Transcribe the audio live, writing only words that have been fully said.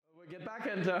get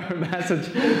back into our message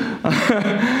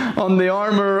on the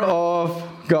armour of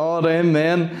God,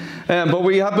 amen. But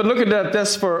we have been looking at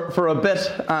this for a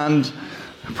bit, and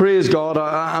praise God,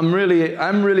 I'm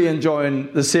really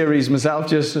enjoying the series myself,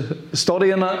 just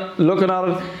studying it, looking at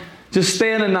it, just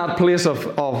staying in that place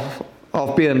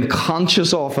of being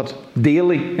conscious of it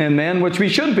daily, amen, which we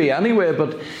should be anyway,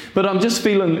 but I'm just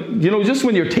feeling, just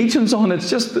when you're teaching something, it's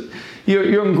just,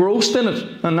 you're engrossed in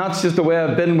it, and that's just the way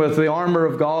I've been with the armour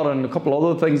of God and a couple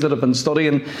other things that I've been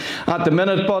studying at the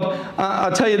minute. But I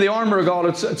tell you, the armour of God,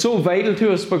 it's so vital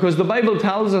to us, because the Bible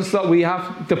tells us that we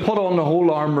have to put on the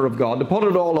whole armour of God, to put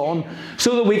it all on,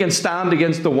 so that we can stand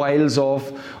against the wiles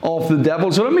of the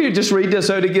devil. So let me just read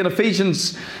this out again.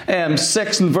 Ephesians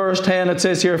 6 and verse 10, it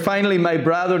says here, "Finally, my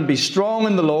brethren, be strong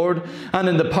in the Lord and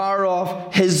in the power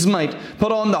of His might.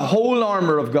 Put on the whole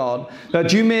armour of God,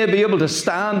 that you may be able to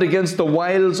stand against the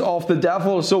wiles of the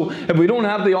devil." So if we don't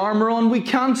have the armour on, we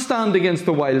can't stand against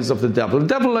the wiles of the devil. The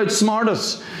devil outsmart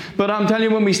us. But I'm telling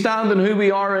you, when we stand in who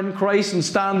we are in Christ and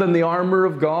stand in the armour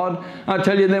of God, I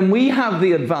tell you, then we have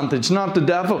the advantage, not the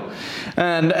devil.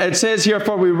 And it says here,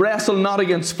 "For we wrestle not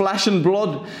against flesh and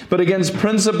blood, but against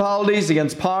principalities,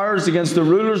 against powers, against the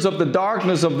rulers of the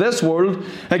darkness of this world,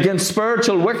 against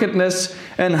spiritual wickedness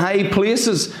in high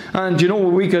places." And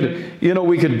we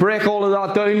could break all of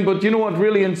that down, but you know what?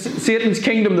 Really, in Satan's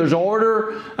kingdom, there's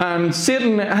order, and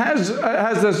Satan has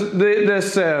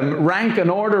this rank and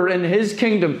order in his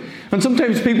kingdom. And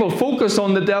sometimes people focus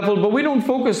on the devil, but we don't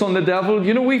focus on the devil.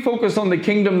 We focus on the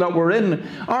kingdom that we're in.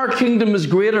 Our kingdom is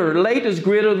greater. Light is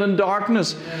greater than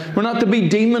darkness. We're not to be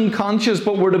demon conscious,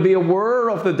 but we're to be aware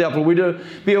of the devil. We're to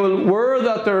be aware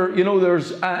that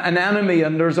there's an enemy,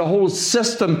 and there's a whole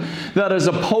system that is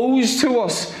opposed to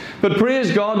us. But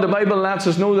praise God, the Bible lets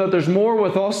us know that there's more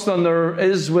with us than there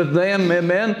is with them.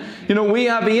 Amen. We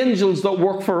have angels that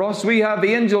work for us. We have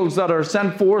angels that are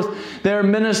sent forth. They're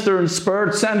minister in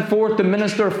spirit, sent forth to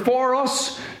minister for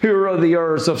us who are the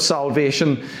heirs of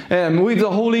salvation. We've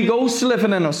the Holy Ghost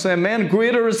living in us. Amen.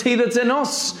 Greater is He that's in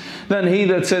us than he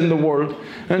that's in the world.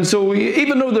 And so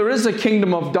even though there is a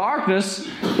kingdom of darkness,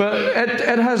 but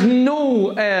it has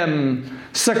no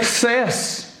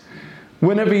success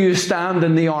whenever you stand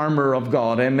in the armour of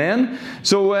God. Amen.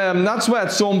 So that's why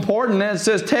it's so important. It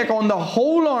says, "Take on the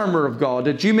whole armour of God,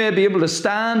 that you may be able to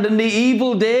stand in the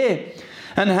evil day,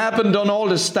 and having done all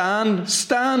to stand,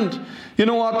 stand." You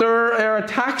know what? There are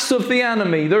attacks of the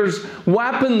enemy. There's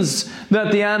weapons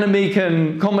that the enemy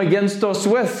can come against us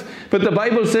with. But the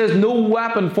Bible says no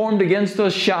weapon formed against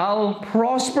us shall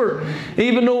prosper.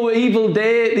 Even though the evil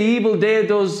day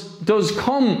does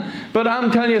come. But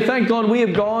I'm telling you, thank God we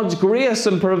have God's grace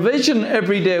and provision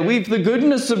every day. We have the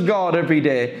goodness of God every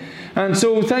day. And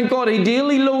so thank God He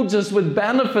daily loads us with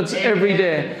benefits every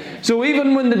day. So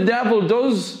even when the devil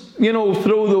does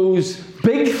throw those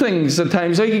big things at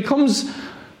times, like he comes,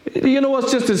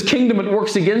 it's just his kingdom, it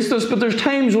works against us, but there's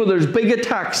times where there's big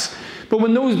attacks. But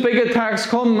when those big attacks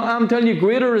come, I'm telling you,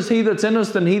 greater is He that's in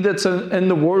us than he that's in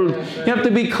the world. You have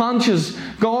to be conscious.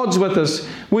 God's with us.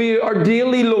 We are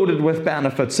daily loaded with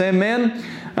benefits. Amen.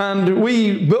 And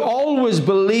we always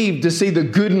believe to see the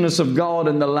goodness of God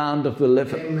in the land of the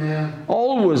living. Amen.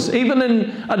 Always. Even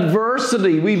in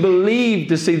adversity, we believe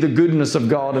to see the goodness of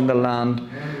God in the land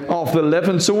of the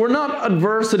living. So we're not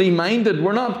adversity-minded.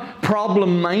 We're not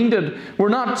problem-minded. We're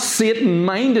not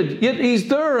Satan-minded. Yet He's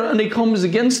there and He comes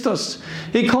against us.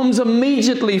 He comes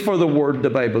immediately for the word, the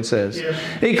Bible says. Yes.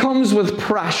 He comes with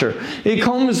pressure. He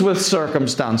comes with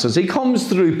circumstances. He comes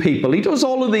through people. He does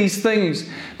all of these things.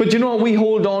 But we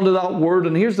hold on to that word,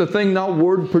 and here's the thing, that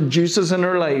word produces in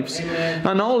our lives. Amen.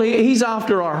 And He's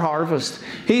after our harvest.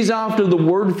 He's after the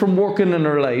word from working in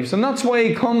our lives. And that's why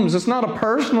He comes. It's not a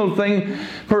personal thing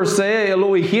per se,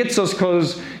 although He hates us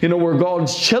because, we're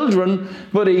God's children,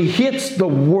 but He hates the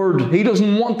word. He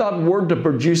doesn't want that word to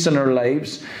produce in our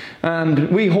lives. And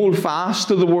we hold fast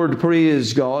to the word,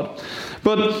 praise God.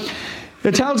 But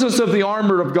it tells us of the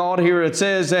armour of God here. It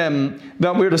says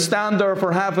that we're to stand there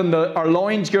for having our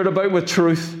loins girt about with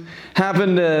truth,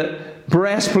 having the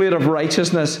breastplate of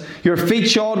righteousness, your feet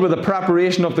shod with the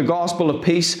preparation of the gospel of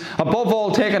peace, above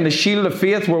all taking the shield of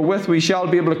faith, wherewith we shall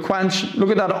be able to quench, look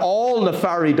at that, all the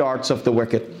fiery darts of the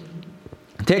wicked.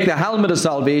 Take the helmet of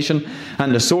salvation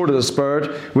and the sword of the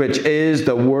Spirit, which is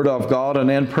the word of God. And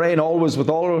then praying always with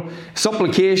all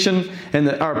supplication,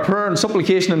 prayer and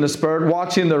supplication in the Spirit,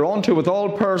 watching thereunto with all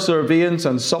perseverance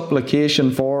and supplication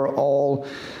for all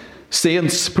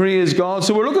saints. Praise God.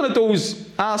 So we're looking at those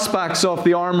aspects of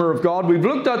the armour of God. We've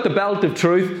looked at the belt of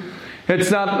truth. It's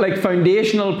that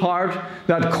foundational part,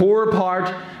 that core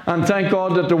part. And thank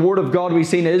God that the Word of God we've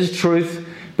seen is truth.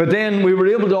 But then we were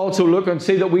able to also look and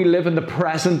see that we live in the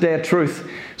present day truth.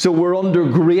 So we're under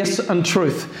grace and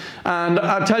truth. And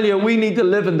I tell you, we need to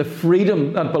live in the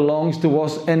freedom that belongs to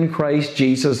us in Christ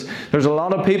Jesus. There's a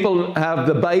lot of people have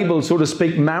the Bible, so to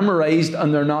speak, memorized,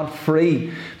 and they're not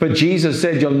free. But Jesus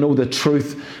said you'll know the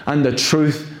truth, and the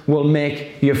truth will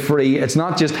make you free. It's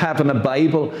not just having a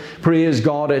Bible, praise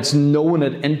God. It's knowing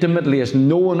it intimately. It's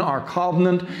knowing our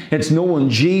covenant. It's knowing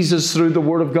Jesus through the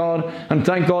Word of God. And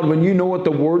thank God, when you know what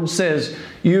the Word says,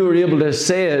 you are able to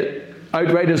say it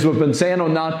outright, as we've been saying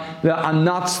on that, and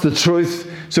that's the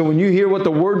truth. So when you hear what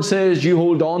the Word says, you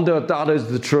hold on to it. That is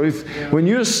the truth. Yeah. When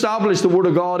you establish the Word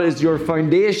of God as your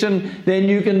foundation, then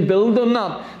you can build on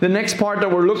that. The next part that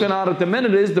we're looking at the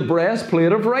minute is the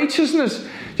breastplate of righteousness.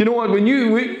 You know what? When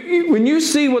you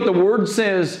see what the Word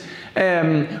says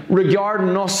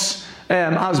regarding us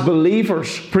as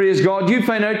believers, praise God, you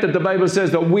find out that the Bible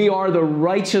says that we are the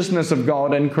righteousness of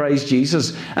God in Christ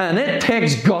Jesus. And it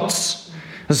takes guts.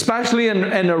 Especially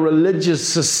in a religious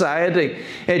society,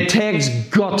 it takes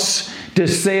guts to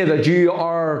say that you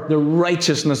are the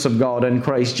righteousness of God in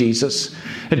Christ Jesus.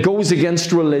 It goes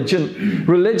against religion.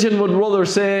 Religion would rather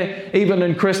say, even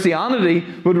in Christianity,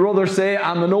 would rather say,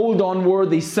 I'm an old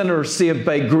unworthy sinner saved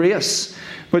by grace.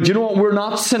 But you know what? We're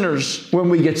not sinners. When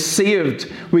we get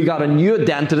saved, we got a new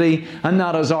identity, and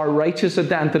that is our righteous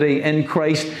identity in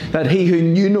Christ, that He who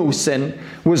knew no sin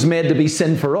was made to be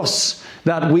sin for us,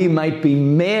 that we might be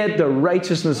made the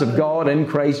righteousness of God in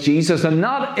Christ Jesus. And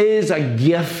that is a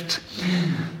gift.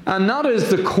 And that is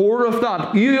the core of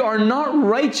that. You are not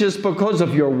righteous because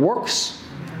of your works.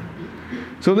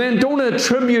 So then don't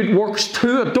attribute works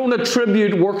to it. Don't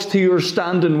attribute works to your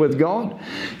standing with God.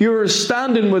 Your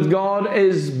standing with God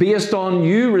is based on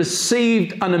you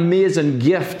received an amazing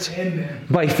gift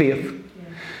by faith.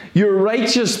 You're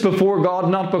righteous before God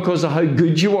not because of how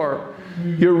good you are.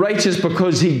 You're righteous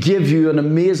because He gave you an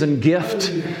amazing gift.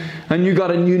 And you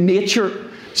got a new nature.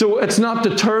 So it's not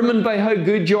determined by how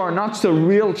good you are. And that's the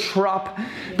real trap,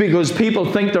 because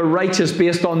people think they're righteous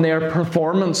based on their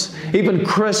performance. Even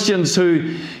Christians who,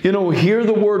 hear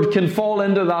the Word can fall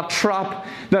into that trap,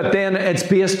 that then it's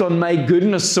based on my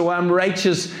goodness. So I'm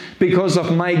righteous because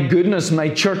of my goodness, my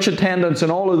church attendance and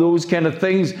all of those kind of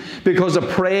things, because I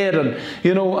prayed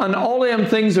and all of them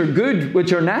things are good,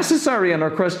 which are necessary in our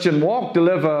Christian walk to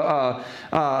live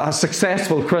a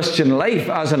successful Christian life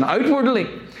as an outwardly.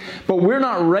 But we're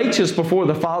not righteous before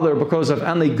the Father because of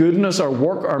any goodness or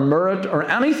work or merit or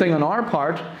anything on our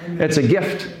part. It's a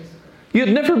gift. You'd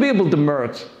never be able to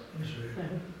merit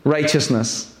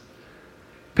righteousness.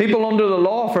 People under the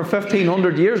law for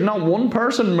 1,500 years, not one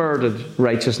person merited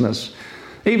righteousness.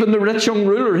 Even the rich young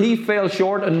ruler, he fell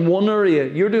short in one area.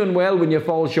 You're doing well when you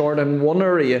fall short in one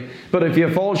area. But if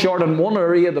you fall short in one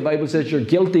area, the Bible says you're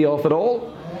guilty of it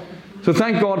all. So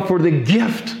thank God for the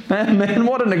gift. Amen.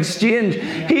 What an exchange.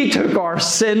 He took our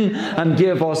sin and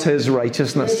gave us His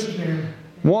righteousness.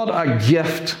 What a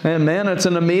gift. Amen. It's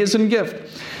an amazing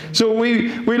gift. So we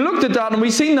looked at that and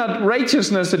we seen that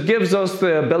righteousness, it gives us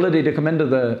the ability to come into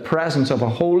the presence of a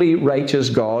holy, righteous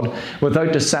God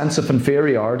without the sense of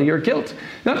inferiority or guilt.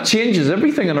 That changes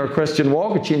everything in our Christian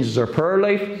walk. It changes our prayer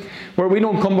life, where we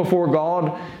don't come before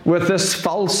God with this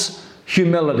false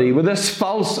humility, with this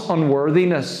false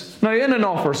unworthiness. Now, in and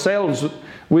of ourselves,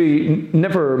 we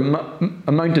never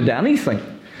amounted to anything.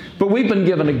 But we've been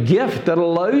given a gift that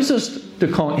allows us to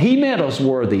come. He made us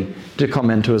worthy to come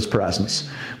into His presence.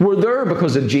 We're there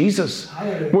because of Jesus.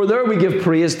 We're there, we give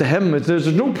praise to Him. There's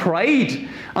no pride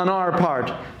on our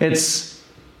part. It's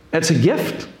a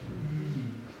gift.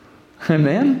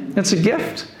 Amen? It's a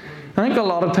gift. I think a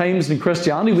lot of times in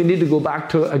Christianity we need to go back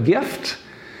to a gift.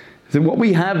 That what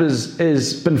we have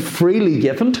is been freely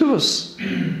given to us.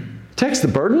 It takes the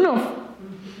burden off.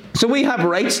 So we have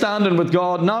right standing with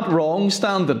God, not wrong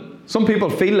standing. Some people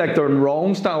feel like they're in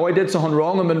wrong standing. Oh, I did something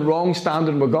wrong, I'm in wrong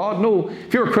standing with God. No,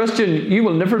 if you're a Christian, you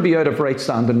will never be out of right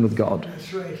standing with God.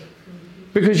 That's right.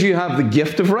 Because you have the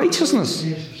gift of righteousness.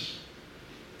 Jesus.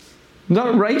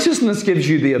 That righteousness gives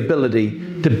you the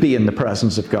ability to be in the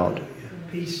presence of God.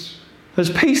 Peace.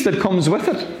 There's peace that comes with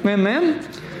it. Amen?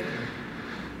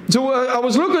 So I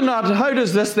was looking at how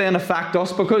does this then affect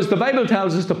us, because the Bible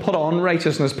tells us to put on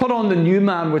righteousness. Put on the new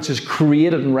man which is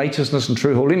created in righteousness and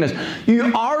true holiness.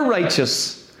 You are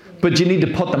righteous, but you need to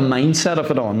put the mindset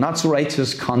of it on. That's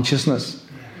righteous consciousness.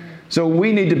 So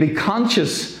we need to be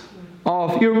conscious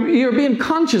of, you're being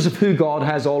conscious of who God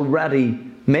has already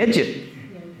made you.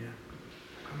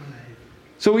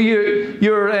 So you're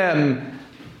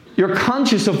You're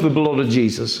conscious of the blood of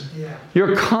Jesus.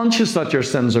 You're conscious that your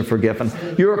sins are forgiven.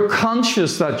 You're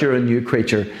conscious that you're a new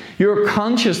creature. You're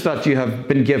conscious that you have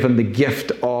been given the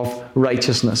gift of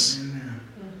righteousness.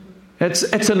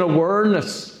 It's an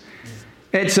awareness.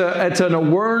 It's an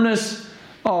awareness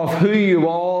of who you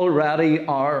already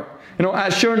are. You know,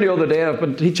 as sharing the other day, I've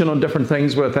been teaching on different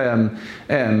things with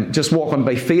just walking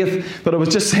by faith. But I was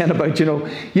just saying about,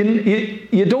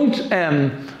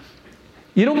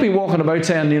 you don't be walking about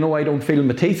saying, I don't feel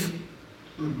my teeth.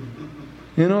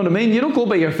 You know what I mean? You don't go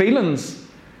by your feelings.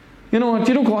 You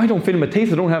don't go, I don't feel my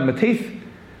teeth, I don't have my teeth.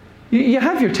 You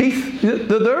have your teeth. They're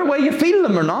there whether you feel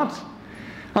them or not.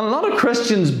 And a lot of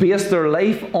Christians base their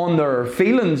life on their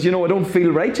feelings. I don't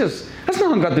feel righteous. That's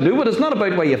nothing got to do with it. It's not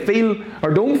about what you feel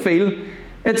or don't feel.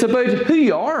 It's about who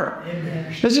you are.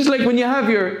 It's just like when you have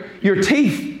your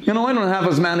teeth. I don't have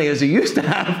as many as I used to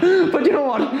have. But you know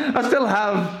what? I still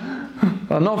have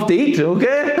enough to eat,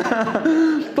 okay?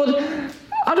 But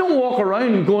I don't walk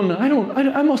around going,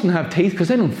 I mustn't have teeth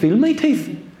because I don't feel my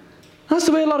teeth. That's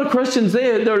the way a lot of Christians,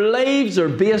 their lives are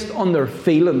based on their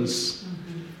feelings.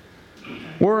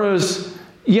 Whereas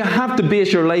you have to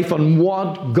base your life on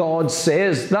what God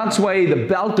says. That's why the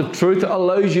belt of truth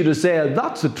allows you to say,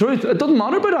 that's the truth. It doesn't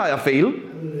matter about how I feel.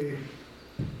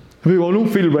 I don't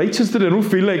feel righteous today. I don't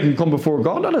feel like I can come before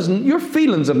God. That isn't. Your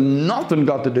feelings have nothing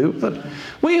got to do with it.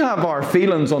 We have our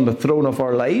feelings on the throne of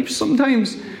our lives.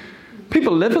 Sometimes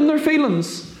people live in their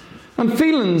feelings. And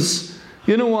feelings,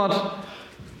 you know what?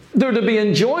 They're to be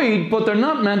enjoyed, but they're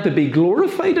not meant to be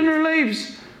glorified in our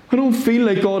lives. I don't feel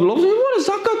like God loves me. What has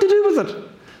that got to do with it?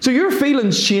 So your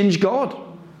feelings change God.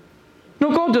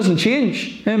 No, God doesn't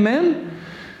change. Amen?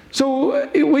 So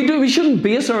we shouldn't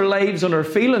base our lives on our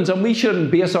feelings, and we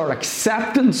shouldn't base our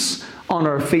acceptance on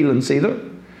our feelings either.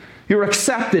 You're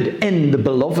accepted in the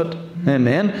beloved.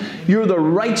 Amen. You're the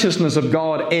righteousness of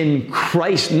God in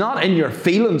Christ, not in your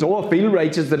feelings. I feel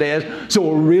righteous today, so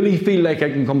I really feel like I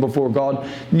can come before God.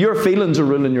 Your feelings are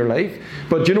ruling your life.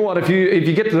 But you know what? If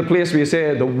you get to the place where you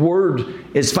say the Word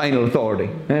is final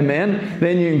authority, amen,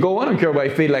 then you can go, I don't care what I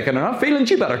feel like, and I'm not feeling,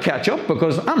 you better catch up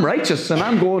because I'm righteous and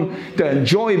I'm going to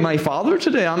enjoy my Father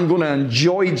today. I'm going to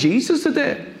enjoy Jesus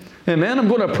today. Amen. I'm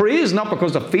going to praise not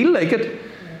because I feel like it.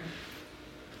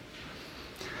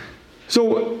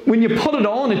 So when you put it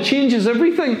on, it changes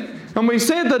everything. And we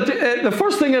said that the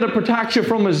first thing that it protects you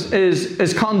from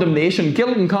is condemnation,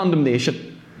 guilt and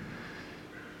condemnation.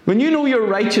 When you know you're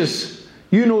righteous,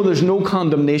 you know there's no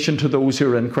condemnation to those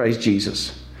who are in Christ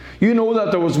Jesus. You know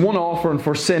that there was one offering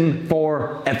for sin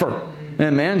forever.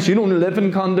 Amen. So you don't live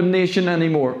in condemnation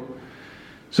anymore.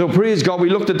 So praise God, we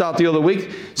looked at that the other week.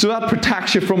 So that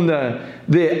protects you from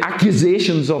the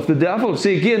accusations of the devil.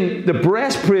 See again, the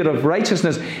breastplate of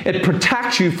righteousness, it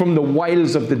protects you from the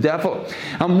wiles of the devil.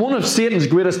 And one of Satan's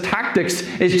greatest tactics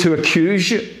is to accuse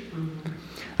you.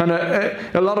 And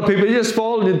a lot of people just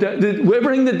fall.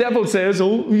 Everything the devil says,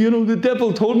 the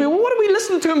devil told me. Well, what are we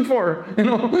listening to him for?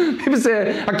 People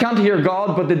say, I can't hear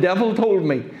God, but the devil told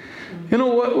me.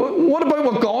 What about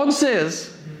what God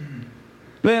says?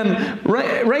 Then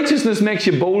righteousness makes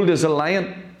you bold as a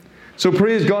lion. So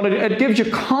praise God, it gives you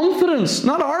confidence,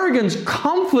 not arrogance,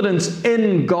 confidence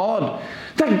in God.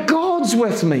 That God's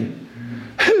with me.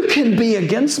 Who can be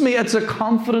against me? It's a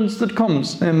confidence that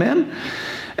comes. Amen.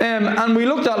 And we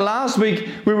looked at last week,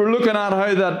 we were looking at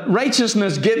how that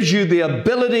righteousness gives you the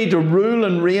ability to rule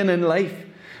and reign in life.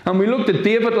 And we looked at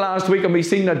David last week and we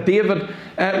seen that David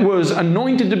was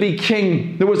anointed to be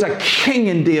king. There was a king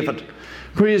in David.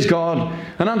 Praise God.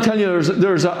 And I'm telling you,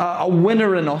 there's a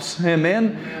winner in us.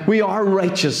 Amen. We are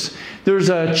righteous. There's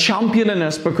a champion in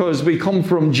us because we come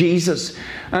from Jesus.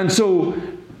 And so,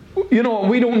 we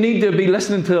don't need to be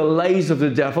listening to the lies of the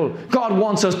devil. God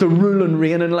wants us to rule and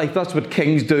reign in life. That's what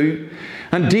kings do.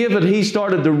 And David, he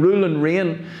started to rule and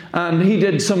reign. And he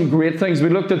did some great things. We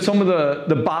looked at some of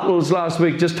the battles last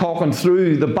week, just talking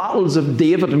through the battles of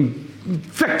David and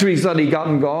victories that he got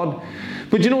in God.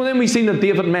 But then we seen that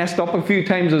David messed up a few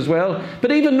times as well.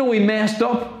 But even though he messed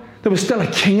up, there was still a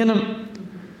king in him.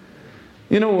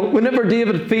 Whenever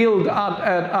David failed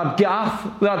at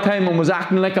Gath that time and was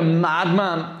acting like a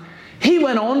madman, he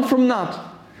went on from that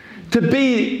to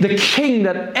be the king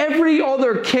that every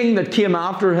other king that came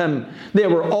after him, they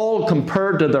were all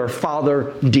compared to their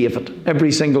father David.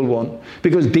 Every single one.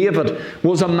 Because David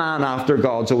was a man after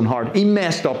God's own heart. He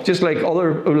messed up, just like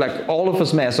all of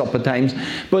us mess up at times.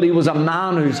 But he was a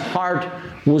man whose heart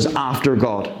was after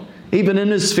God. Even in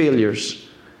his failures,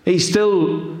 he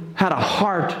still had a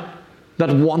heart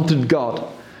that wanted God.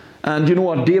 And you know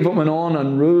what? David went on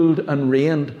and ruled and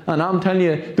reigned. And I'm telling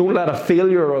you, don't let a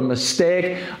failure or a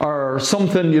mistake or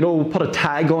something, put a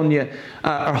tag on you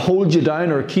or hold you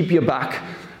down or keep you back.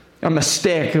 A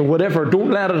mistake or whatever.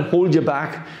 Don't let it hold you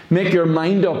back. Make your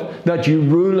mind up that you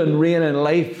rule and reign in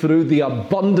life through the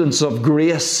abundance of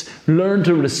grace. Learn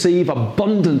to receive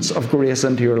abundance of grace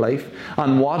into your life.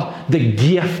 And what? The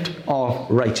gift of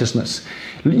righteousness.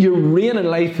 You reign in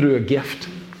life through a gift.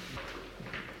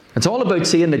 It's all about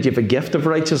seeing that you have a gift of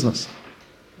righteousness.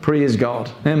 Praise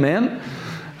God. Amen.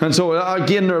 And so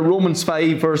again, Romans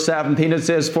 5 verse 17, it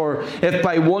says, for if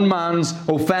by one man's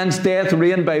offence death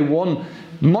reigned by one,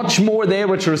 much more they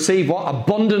which receive what?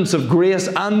 Abundance of grace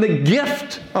and the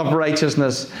gift of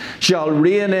righteousness shall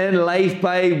reign in life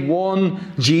by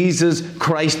one Jesus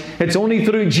Christ. It's only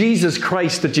through Jesus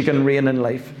Christ that you can reign in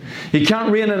life. You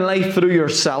can't reign in life through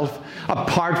yourself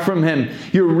apart from Him.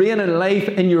 You reign in life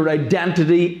in your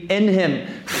identity in Him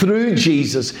through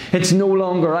Jesus. It's no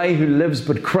longer I who lives,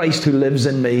 but Christ who lives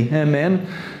in me. Amen.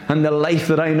 And the life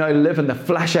that I now live in the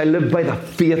flesh, I live by the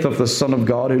faith of the Son of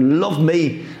God who loved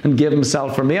me and gave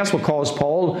Himself for me. That's what caused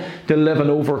Paul to live an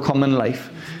overcoming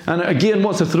life. And again,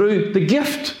 what's it through? The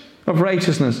gift of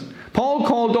righteousness. Paul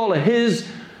called all of his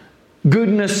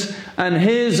goodness and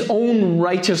his own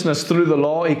righteousness through the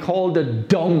law, he called it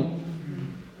dung.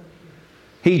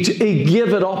 He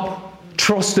gave it up,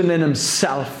 trusting in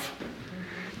himself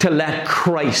to let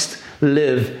Christ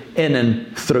live in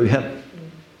and through him.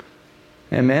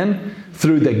 Amen?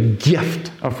 Through the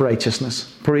gift of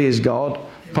righteousness. Praise God.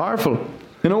 Powerful.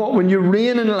 You know what? When you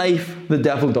reign in life, the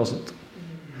devil doesn't.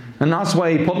 And that's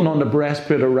why putting on the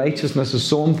breastplate of righteousness is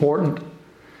so important.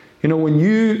 When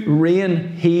you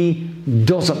reign, he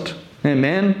doesn't.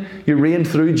 Amen? You reign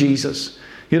through Jesus.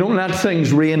 You don't let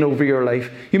things reign over your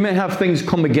life. You may have things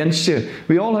come against you.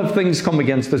 We all have things come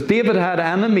against us. David had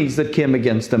enemies that came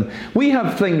against him. We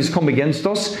have things come against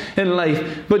us in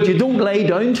life, but you don't lay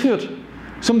down to it.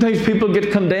 Sometimes people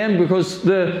get condemned because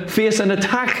they face an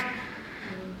attack.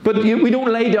 But we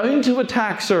don't lay down to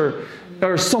attacks or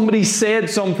somebody said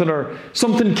something or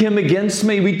something came against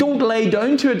me. We don't lay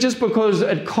down to it just because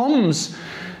it comes.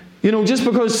 Just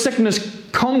because sickness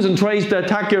comes and tries to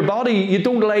attack your body, you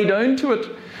don't lay down to it.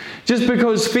 Just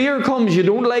because fear comes, you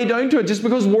don't lay down to it. Just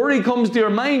because worry comes to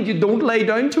your mind, you don't lay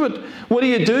down to it. What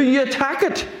do? You attack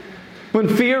it. When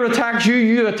fear attacks you,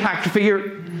 you attack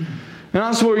fear. And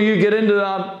that's where you get into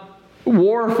that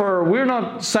warfare. We're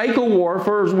not psycho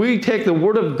warfarers. We take the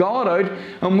Word of God out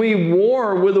and we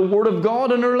war with the Word of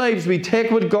God in our lives. We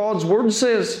take what God's Word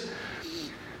says.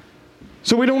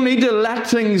 So we don't need to let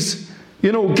things,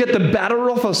 get the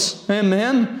better of us.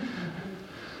 Amen.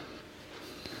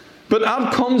 But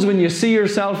that comes when you see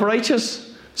yourself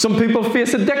righteous. Some people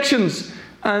face addictions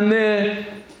and they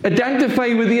identify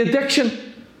with the addiction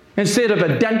instead of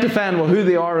identifying with who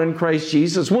they are in Christ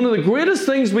Jesus. One of the greatest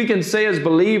things we can say as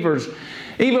believers,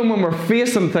 even when we're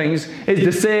facing things, is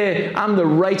to say, I'm the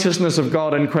righteousness of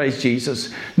God in Christ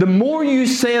Jesus. The more you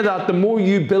say that, the more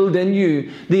you build in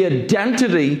you the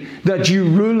identity that you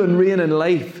rule and reign in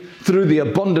life through the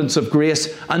abundance of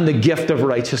grace and the gift of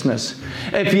righteousness.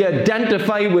 If you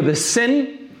identify with the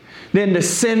sin, then the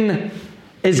sin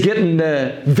is getting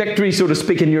the victory, so to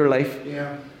speak, in your life.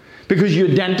 Yeah. Because you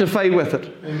identify with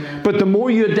it. Amen. But the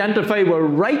more you identify with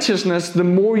righteousness, the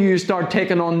more you start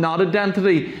taking on that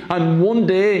identity. And one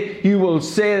day you will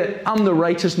say, I'm the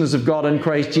righteousness of God in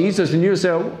Christ Jesus. And you'll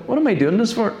say, what am I doing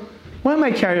this for? Why am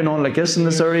I carrying on like this in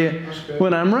this area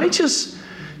when I'm righteous?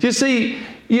 You see,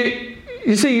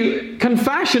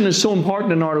 confession is so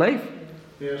important in our life.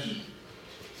 Yes.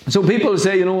 So people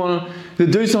say, they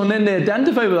do something and they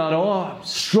identify with that. Oh, I'm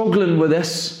struggling with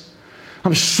this.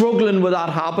 I'm struggling with that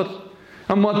habit.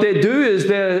 And what they do is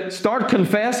they start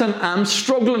confessing, I'm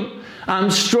struggling. I'm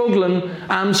struggling.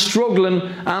 I'm struggling.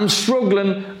 I'm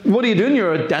struggling. What are you doing?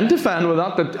 You're identifying with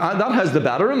that has the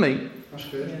better of me. That's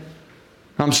good.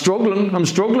 I'm struggling. I'm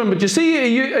struggling. But you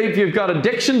see, if you've got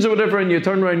addictions or whatever and you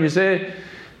turn around and you say,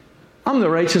 I'm the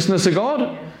righteousness of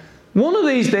God. One of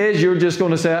these days you're just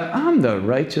going to say, I'm the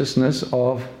righteousness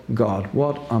of God.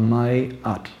 What am I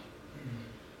at?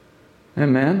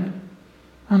 Amen.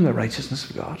 I'm the righteousness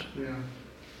of God. Yeah.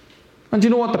 And you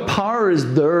know what? The power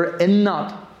is there in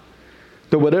that.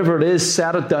 That whatever it is,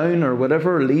 set it down or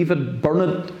whatever, leave it, burn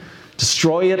it,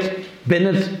 destroy it,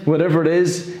 bin it, whatever it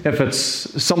is, if it's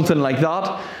something like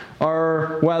that,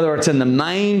 or whether it's in the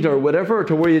mind or whatever,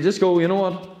 to where you just go, you know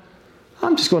what?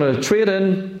 I'm just going to trade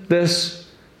in this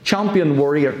champion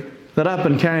warrior that I've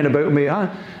been carrying about with me.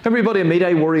 Everybody I meet,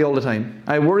 I worry all the time.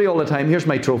 I worry all the time. Here's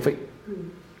my trophy.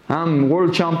 I'm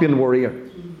world champion warrior.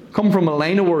 Come from a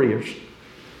line of warriors.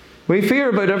 We fear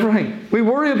about everything. We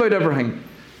worry about everything.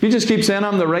 You just keep saying,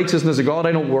 I'm the righteousness of God.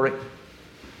 I don't worry.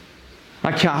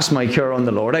 I cast my care on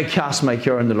the Lord. I cast my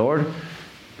care on the Lord.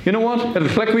 You know what? It'll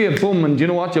click with you, boom, and you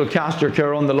know what? You'll cast your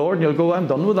care on the Lord and you'll go, I'm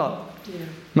done with that. Yeah.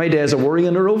 My days of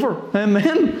worrying are over.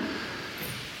 Amen.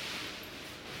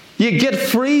 You get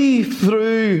free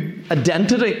through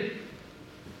identity.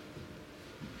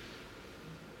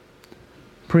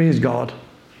 Praise God.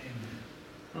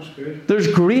 That's good. There's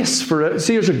grace for it.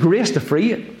 See, there's a grace to free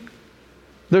you.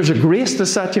 There's a grace to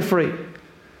set you free.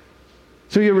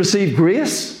 So you receive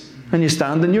grace and you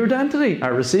stand in your identity. I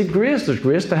receive grace. There's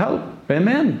grace to help.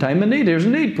 Amen. Time of need. Here's a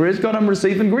need. Praise God, I'm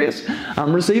receiving grace.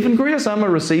 I'm receiving grace. I'm a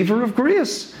receiver of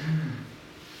grace.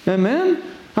 Amen.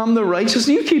 I'm the righteous.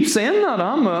 You keep saying that.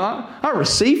 I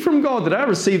receive from God. That I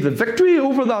receive the victory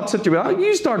over that situation.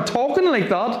 You start talking like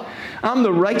that. I'm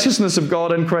the righteousness of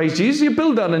God in Christ Jesus. You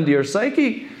build that into your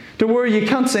psyche to where you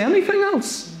can't say anything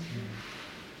else.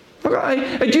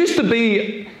 It used to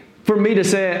be for me to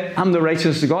say, I'm the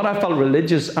righteousness of God. I felt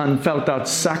religious and felt that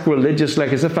sacrilegious,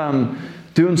 like as if I'm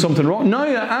doing something wrong. Now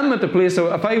I'm at the place,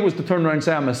 so if I was to turn around and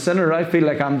say I'm a sinner, I feel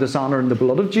like I'm dishonouring the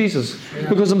blood of Jesus.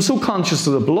 Because I'm so conscious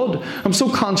of the blood. I'm so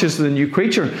conscious of the new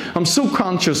creature. I'm so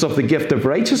conscious of the gift of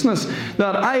righteousness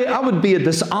that I would be a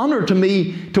dishonour to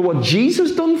me, to what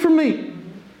Jesus done for me.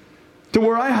 To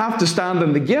where I have to stand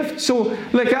in the gift. So,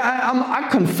 like, I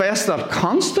confess that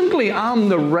constantly. I'm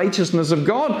the righteousness of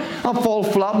God. I fall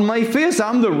flat on my face.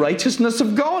 I'm the righteousness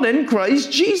of God in Christ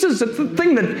Jesus. It's the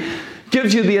thing that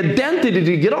gives you the identity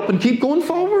to get up and keep going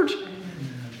forward.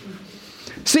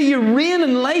 See, you reign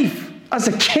in life as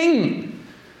a king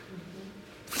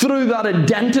through that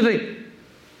identity.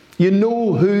 You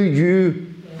know who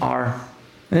you are.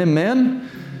 Amen.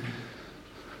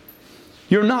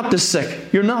 You're not the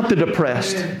sick. You're not the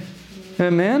depressed.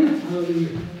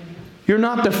 Amen? You're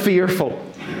not the fearful.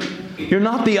 You're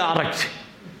not the addict.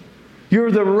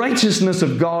 You're the righteousness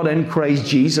of God in Christ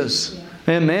Jesus.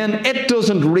 Amen? It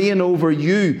doesn't reign over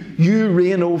you. You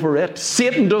reign over it.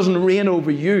 Satan doesn't reign over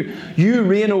you. You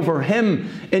reign over him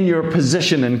in your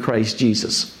position in Christ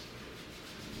Jesus.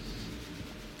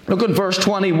 Look at verse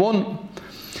 21.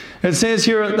 It says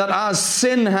here that as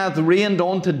sin hath reigned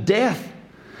unto death,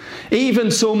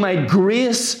 even so my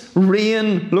grace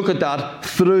reign, look at that,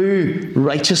 through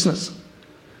righteousness.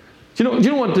 Do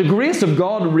you know what? The grace of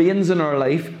God reigns in our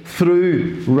life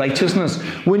through righteousness.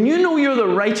 When you know you're the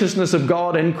righteousness of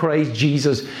God in Christ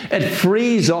Jesus, it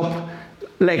frees up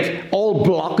like all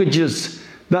blockages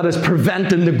that is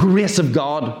preventing the grace of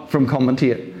God from coming to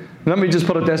you. Let me just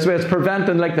put it this way. It's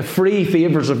preventing like the free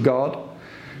favours of God.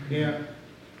 Yeah.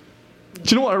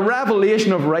 Do you know what? A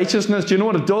revelation of righteousness, do you know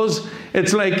what it does?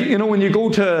 It's like, you know, when you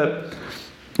get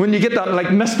that like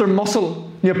Mr.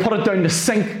 Muscle, you put it down the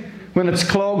sink when it's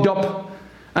clogged up,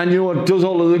 and you know, it does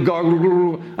all of the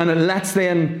gargle, and it lets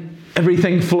then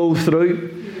everything flow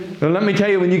through. Well, let me tell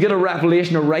you, when you get a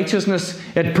revelation of righteousness,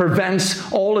 it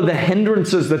prevents all of the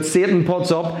hindrances that Satan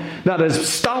puts up that is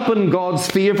stopping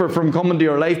God's favour from coming to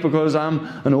your life because I'm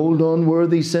an old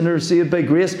unworthy sinner saved by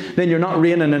grace. Then you're not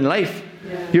reigning in life.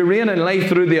 You reign in life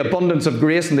through the abundance of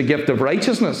grace and the gift of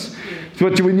righteousness.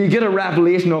 But when you get a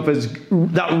revelation of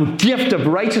that gift of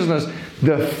righteousness,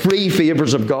 the free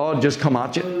favours of God just come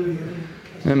at you.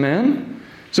 Amen?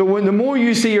 So when the more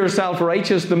you see yourself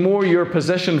righteous, the more you're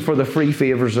positioned for the free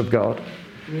favours of God.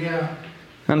 Yeah.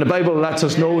 And the Bible lets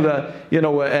us know that, you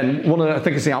know, and I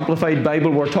think it's the Amplified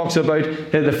Bible where it talks about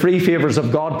the free favours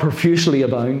of God profusely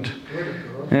abound.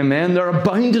 Amen. They're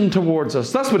abounding towards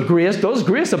us. That's what grace does.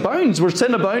 Grace abounds. Where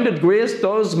sin abounded, grace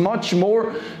does much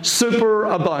more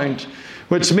superabound.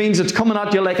 Which means it's coming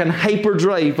at you like in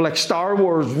hyperdrive, like Star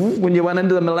Wars, when you went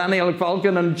into the Millennium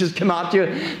Falcon and it just came at you.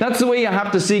 That's the way you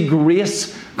have to see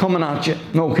grace coming at you.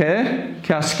 Okay?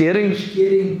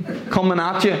 Cascading. Coming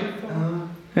at you.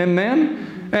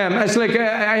 Amen. It's like,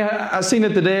 I seen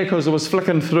it today because I was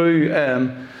flicking through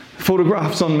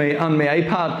photographs on my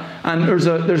iPad, and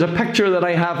there's a picture that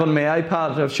I have on my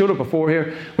iPad, I've showed it before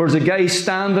here, where there's a guy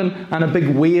standing and a big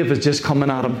wave is just coming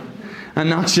at him. And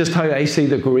that's just how I see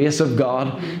the grace of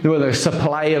God, the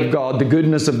supply of God, the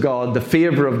goodness of God, the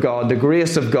favour of God, the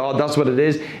grace of God. That's what it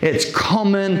is. It's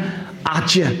coming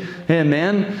at you.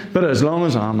 Amen. But as long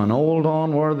as I'm an old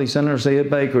unworthy sinner saved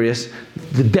by grace,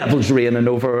 the devil's reigning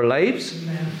over our lives.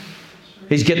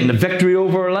 He's getting the victory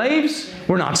over our lives.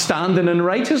 We're not standing in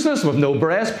righteousness with no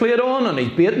breastplate on, and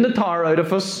he's beating the tar out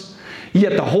of us.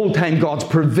 Yet the whole time God's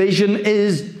provision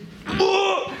is...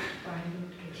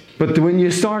 But when you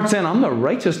start saying, I'm the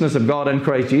righteousness of God in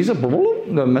Christ Jesus, the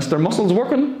Mr. Muscle's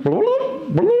working.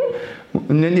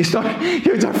 And then it's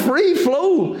a free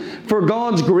flow for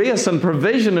God's grace and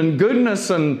provision and goodness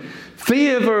and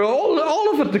favor,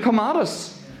 all of it to come at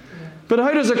us. But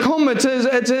how does it come? It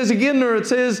says again there, it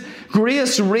says,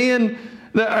 grace reign,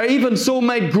 or even so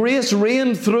might grace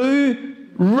reign through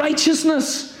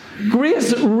righteousness.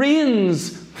 Grace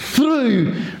reigns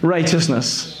through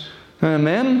righteousness.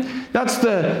 Amen. That's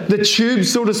the tube,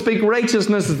 so to speak.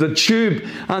 Righteousness is the tube,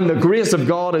 and the grace of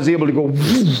God is able to go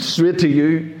straight to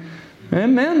you.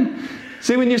 Amen.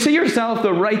 See, when you see yourself,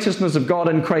 the righteousness of God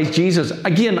in Christ Jesus,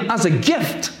 again, as a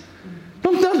gift,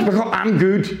 don't because I'm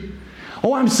good.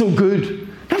 Oh, I'm so good.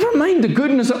 Never mind the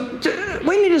goodness.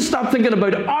 We need to stop thinking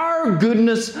about our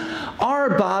goodness,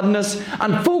 our badness,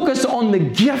 and focus on the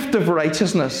gift of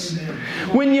righteousness.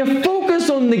 When you focus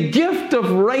on the gift of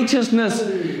righteousness,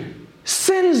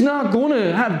 sin's not going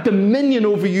to have dominion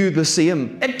over you the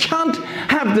same. It can't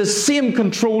have the same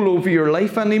control over your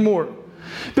life anymore.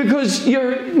 Because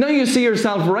now you see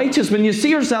yourself righteous. When you see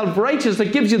yourself righteous,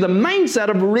 it gives you the mindset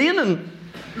of reigning.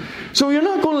 So you're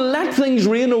not going to let things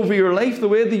reign over your life the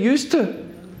way they used to.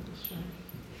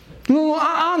 No.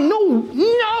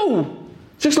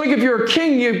 Just like if you're a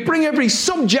king, you bring every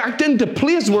subject into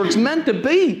place where it's meant to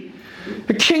be.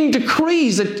 A king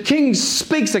decrees, a king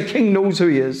speaks, a king knows who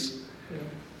he is.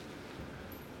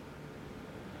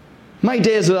 My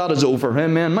days of that is over,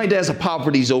 amen. My days of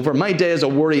poverty is over. My days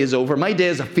of worry is over. My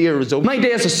days of fear is over. My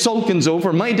days of sulking is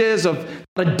over. My days of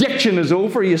addiction is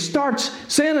over. You start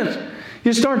saying it.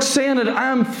 You start saying it. I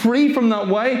am free from that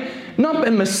way. Not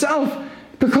in myself,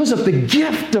 because of the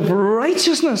gift of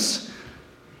righteousness.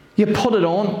 You put it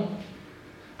on.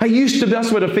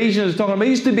 That's what Ephesians is talking about. I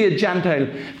used to be a Gentile,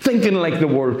 thinking like the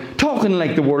world, talking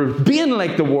like the world, being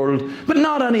like the world, but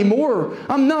not anymore.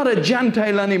 I'm not a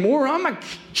Gentile anymore. I'm a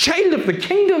child of the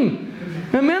kingdom.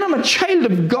 Amen. I'm a child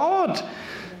of God.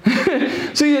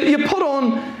 So you put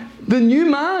on the new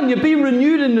man. You be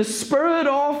renewed in the spirit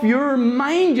of your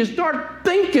mind. You start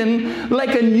thinking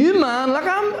like a new man, like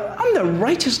I'm the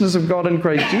righteousness of God in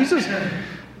Christ Jesus.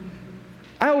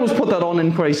 I always put that on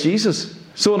in Christ Jesus.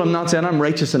 So I'm not saying I'm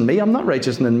righteous in me. I'm not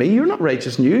righteous in me. You're not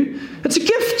righteous in you. It's a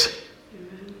gift.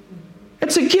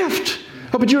 It's a gift.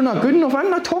 Oh, but you're not good enough. I'm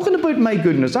not talking about my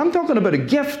goodness. I'm talking about a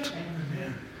gift.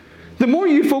 The more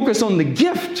you focus on the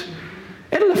gift,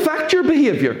 it'll affect your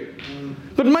behavior.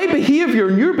 But my behavior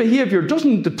and your behavior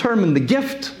doesn't determine the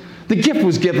gift. The gift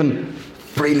was given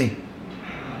freely.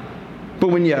 But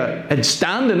when you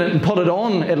stand in it and put it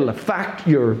on, it'll affect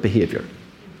your behavior.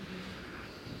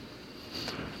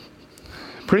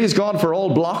 Praise God for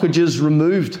all blockages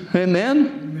removed. Amen?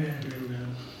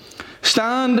 Amen.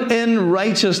 Stand in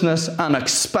righteousness and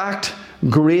expect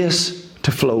grace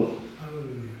to flow.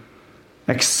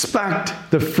 Expect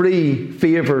the free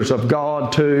favors of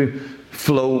God to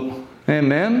flow.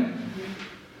 Amen?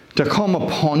 To come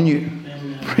upon you.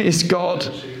 Amen. Praise God.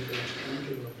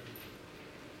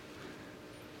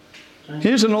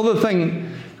 Here's another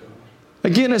thing.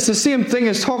 Again, it's the same thing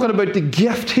as talking about the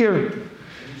gift here.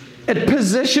 It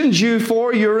positions you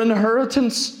for your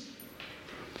inheritance.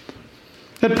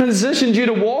 It positions you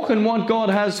to walk in what God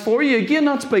has for you. Again,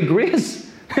 that's by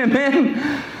grace.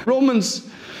 Amen. Romans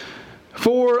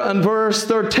 4 and verse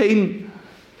 13.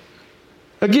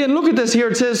 Again, look at this here.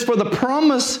 It says, for the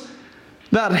promise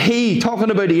that he, talking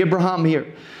about Abraham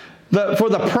here, for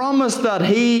the promise that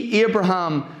he,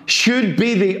 Abraham, should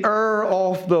be the heir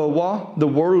of the what? The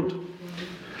world.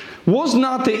 Was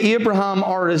not to Abraham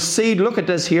or his seed, look at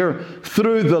this here,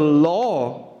 through the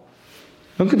law.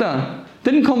 Look at that.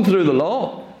 Didn't come through the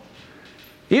law.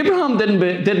 Abraham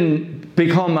didn't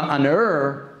become an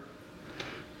heir.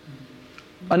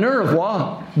 An heir of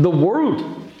what? The world.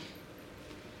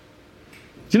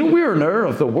 Do you know we're an heir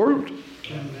of the world?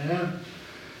 Amen.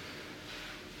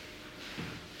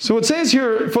 So it says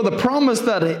here, for the promise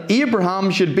that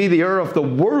Abraham should be the heir of the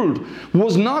world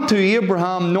was not to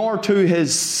Abraham nor to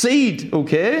his seed,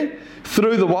 okay?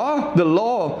 Through the what? The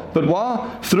law. But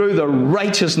what? Through the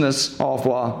righteousness of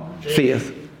what?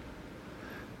 Faith.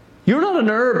 You're not an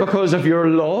heir because of your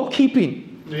law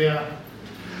keeping. Yeah.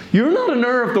 You're not an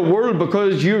heir of the world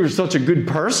because you're such a good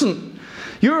person.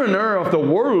 You're an heir of the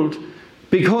world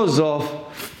because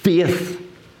of faith.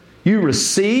 You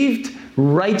received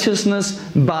righteousness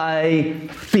by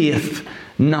faith,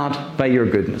 not by your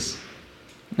goodness.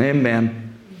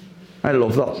 Amen. I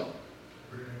love that.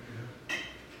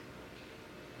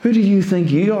 Who do you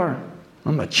think you are?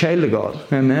 I'm a child of God.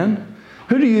 Amen.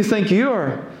 Who do you think you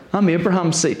are? I'm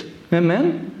Abraham's seed.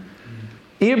 Amen.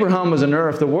 Abraham was an heir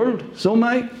of the world. So am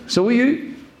I. So are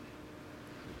you.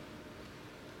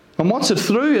 And what's it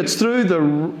through? It's through the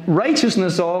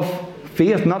righteousness of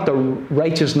faith, not the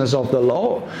righteousness of the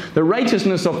law. The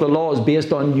righteousness of the law is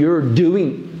based on your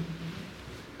doing.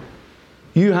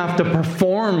 You have to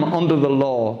perform under the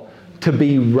law to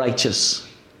be righteous.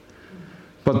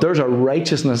 But there's a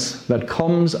righteousness that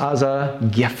comes as a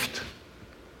gift.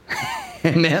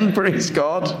 Amen. Praise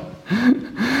God.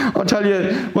 I'll tell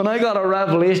you, when I got a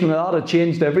revelation that it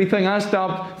changed everything, I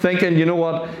stopped thinking, you know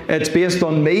what, it's based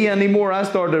on me anymore. I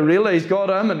started to realize, God,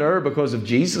 I'm an heir because of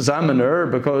Jesus. I'm an heir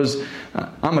because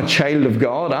I'm a child of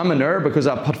God. I'm an heir because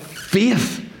I put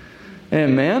faith,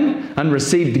 amen, and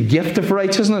received the gift of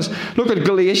righteousness. Look at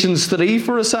Galatians 3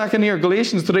 for a second here.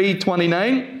 Galatians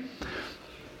 3:29.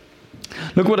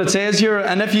 Look what it says here.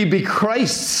 And if ye be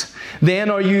Christ's, then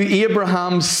are you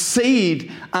Abraham's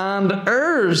seed and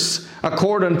heirs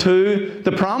according to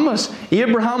the promise.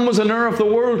 Abraham was an heir of the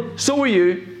world. So are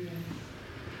you.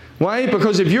 Why?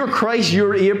 Because if you're Christ,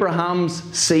 you're Abraham's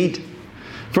seed.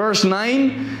 Verse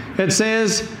 9, it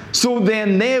says, so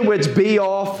then they which be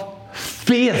of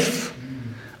faith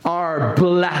are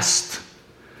blessed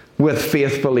with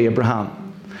faithful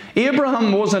Abraham.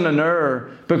 Abraham wasn't an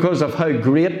heir because of how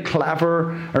great,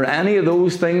 clever, or any of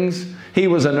those things. He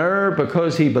was an heir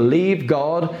because he believed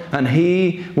God and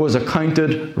he was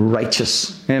accounted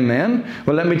righteous. Amen?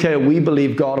 Well, let me tell you, we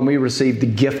believe God and we received the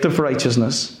gift of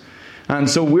righteousness. And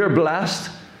so we're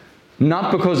blessed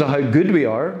not because of how good we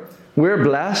are. We're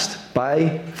blessed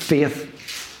by faith.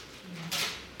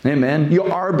 Amen? You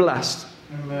are blessed.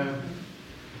 Amen.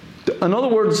 In other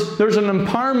words, there's an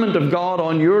empowerment of God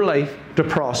on your life to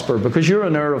prosper because you're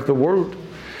an heir of the world.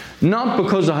 Not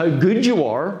because of how good you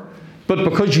are, but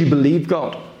because you believe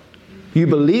God. You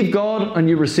believe God and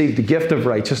you receive the gift of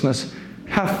righteousness.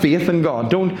 Have faith in God.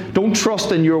 Don't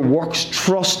trust in your works.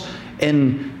 Trust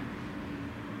in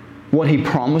what He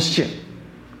promised you.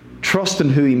 Trust in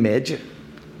who He made you.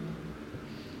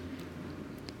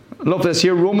 I love this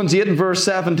here. Romans 8 and verse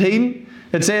 17.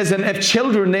 It says, and if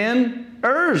children then,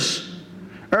 heirs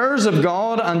of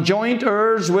God and joint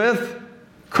heirs with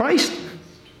Christ.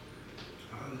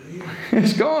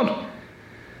 It's God.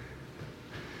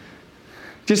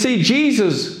 Do you see,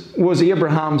 Jesus was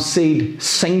Abraham's seed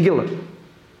singular.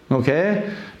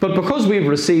 Okay? But because we've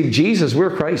received Jesus,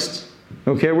 we're Christ.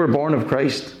 Okay? We're born of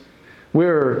Christ.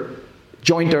 We're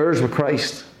joint heirs with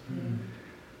Christ.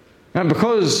 And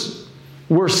because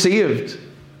we're saved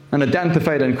and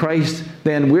identified in Christ,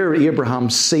 then we're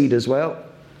Abraham's seed as well,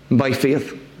 by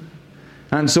faith.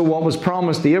 And so what was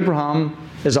promised to Abraham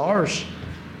is ours.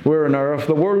 We're an heir of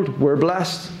the world. We're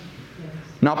blessed.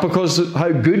 Not because of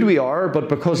how good we are, but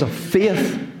because of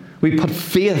faith. We put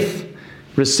faith,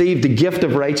 received the gift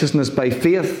of righteousness by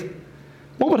faith.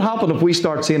 What would happen if we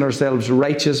start seeing ourselves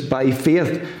righteous by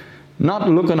faith? Not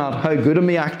looking at how good am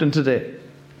I acting today,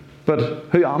 but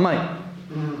who am I?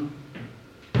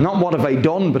 Not what have I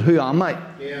done, but who am I?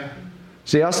 Yeah.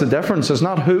 See, that's the difference. It's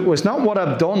not what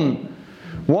I've done.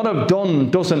 What I've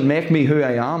done doesn't make me who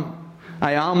I am.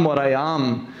 I am what I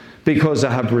am because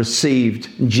I have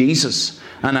received Jesus.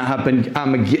 And I have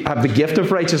the gift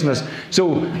of righteousness.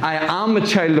 So I am a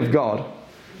child of God.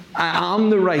 I am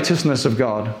the righteousness of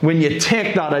God. When you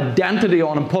take that identity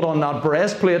on and put on that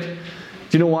breastplate,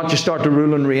 do you know what? You start to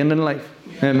rule and reign in life.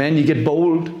 Amen. You get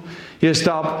bold. You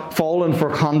stop falling for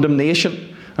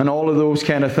condemnation and all of those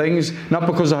kind of things. Not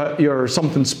because you're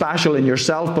something special in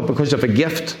yourself, but because of a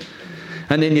gift.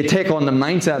 And then you take on the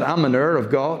mindset, I'm an heir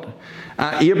of God.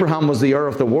 Abraham was the heir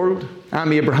of the world.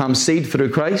 I'm Abraham's seed through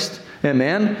Christ.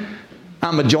 Amen.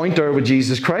 I'm a joint heir with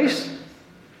Jesus Christ.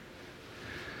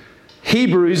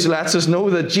 Hebrews lets us know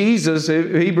that Jesus,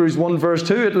 Hebrews 1 verse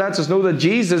 2, it lets us know that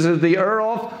Jesus is the heir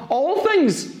of all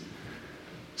things.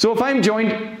 So if I'm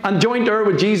joint heir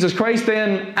with Jesus Christ,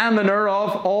 then I'm an heir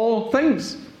of all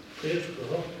things.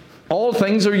 All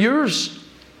things are yours.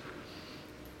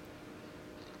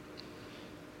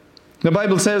 The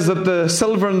Bible says that the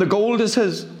silver and the gold is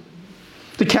His.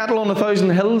 The cattle on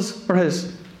 1,000 hills are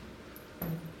His.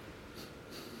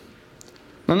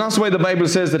 And that's why the Bible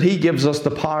says that He gives us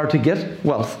the power to get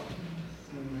wealth.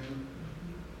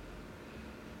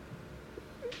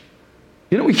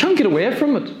 You know, we can't get away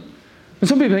from it. And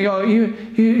some people think, oh,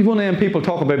 you want to hear people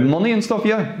talk about money and stuff?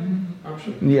 Yeah.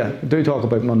 Absolutely. Yeah, do talk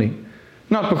about money.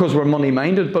 Not because we're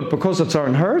money-minded, but because it's our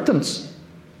inheritance.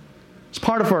 It's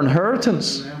part of our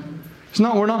inheritance.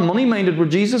 We're not money-minded, we're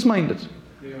Jesus-minded.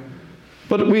 Yeah.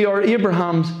 But we are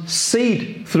Abraham's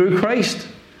seed through Christ.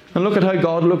 And look at how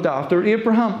God looked after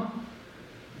Abraham.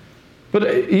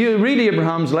 But you read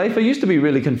Abraham's life. It used to be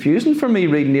really confusing for me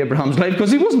reading Abraham's life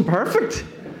because he wasn't perfect.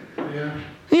 Yeah.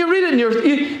 You read it and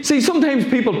you see, sometimes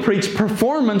people preach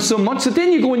performance so much that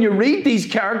then you go and you read these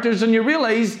characters and you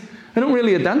realize I don't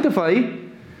really identify,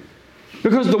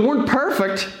 because they weren't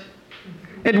perfect.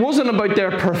 It wasn't about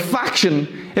their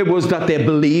perfection. It was that they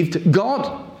believed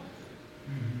God.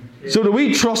 So do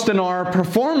we trust in our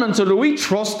performance, or do we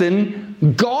trust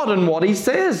in God and what He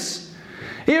says?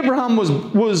 Abraham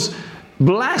was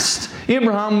blessed.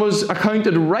 Abraham was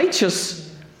accounted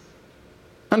righteous.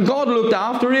 And God looked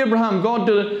after Abraham.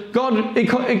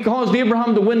 It caused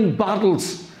Abraham to win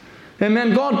battles.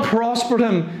 Amen. God prospered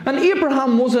him. And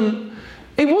Abraham wasn't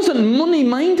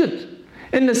money-minded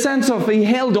in the sense of he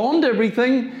held on to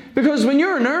everything. Because when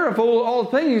you're an heir of all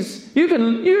things,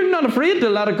 you're not afraid to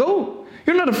let it go.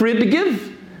 You're not afraid to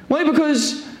give. Why?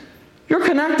 Because you're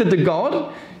connected to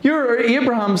God. You're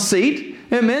Abraham's seed.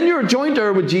 Amen. You're a joint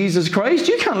heir with Jesus Christ.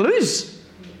 You can't lose.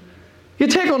 You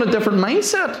take on a different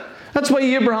mindset. That's why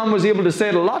Abraham was able to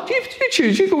say to Lot, you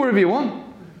choose. You go wherever you want.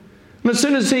 And as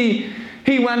soon as he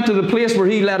went to the place where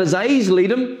he let his eyes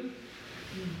lead him,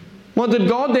 what did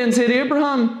God then say to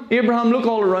Abraham? Abraham, look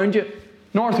all around you.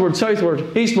 Northward,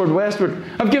 southward, eastward, westward.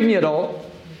 I've given you it all.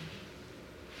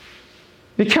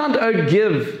 You can't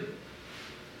outgive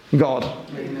God.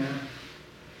 Amen.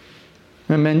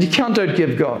 Amen. You can't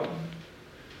outgive God.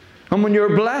 And when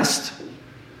you're blessed,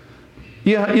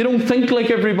 you don't think like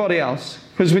everybody else.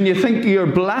 Because when you think you're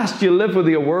blessed, you live with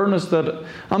the awareness that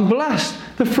I'm blessed.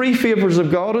 The free favours of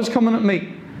God is coming at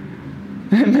me.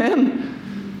 Amen.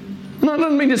 And I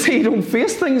don't mean to say you don't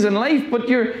face things in life, but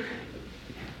you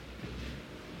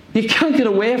can't get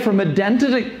away from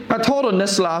identity. I taught on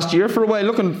this last year for a while.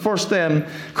 Look in 1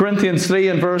 Corinthians 3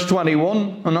 and verse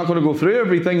 21. I'm not going to go through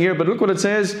everything here, but look what it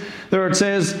says. There it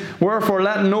says, wherefore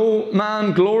let no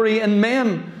man glory in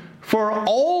men, for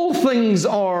all things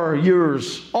are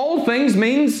yours. All things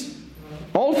means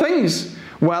all things.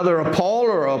 Whether Paul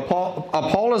or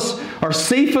Apollos or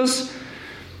Cephas.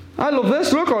 I love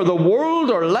this. Look, or the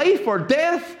world or life or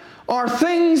death or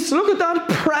things. Look at that,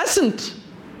 present.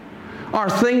 Are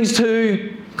things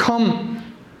to come.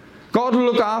 God will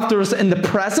look after us in the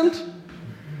present.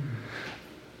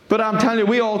 But I'm telling you,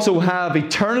 we also have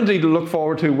eternity to look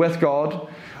forward to with God,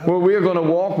 where we're going to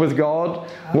walk with God,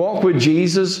 walk with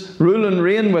Jesus, rule and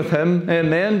reign with Him,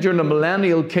 amen, during the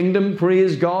millennial kingdom,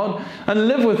 praise God, and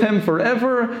live with Him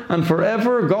forever and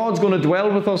forever. God's going to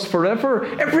dwell with us forever.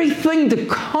 Everything to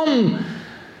come,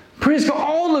 praise God,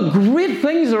 all the great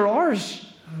things are ours.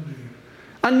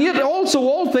 And yet also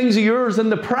all things are yours in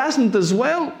the present as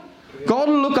well. God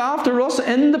will look after us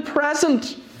in the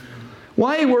present.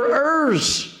 Why? We're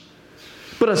heirs.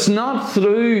 But it's not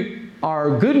through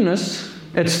our goodness,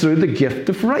 it's through the gift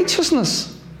of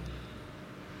righteousness.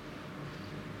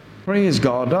 Praise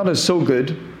God. That is so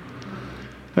good.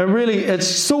 It's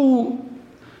so,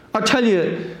 I tell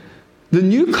you, the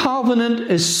new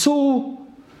covenant is so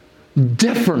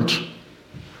different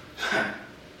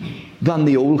than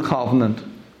the old covenant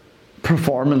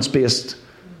performance-based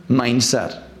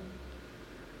mindset.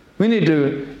 We need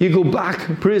to, you go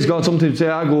back, praise God, sometimes say,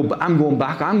 I'm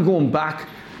going back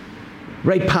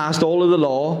right past all of the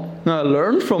law. Now I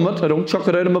learn from it. I don't chuck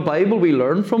it out of my Bible. We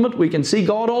learn from it. We can see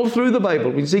God all through the Bible.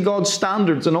 We can see God's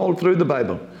standards and all through the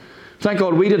Bible. Thank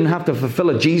God we didn't have to fulfill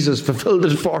it. Jesus fulfilled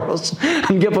it for us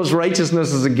and give us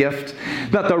righteousness as a gift.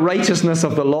 That the righteousness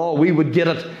of the law, we would get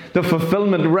it. The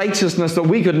fulfillment, righteousness that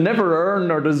we could never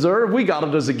earn or deserve, we got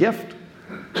it as a gift.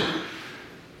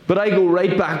 But I go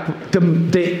right back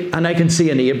and I can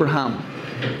see in Abraham,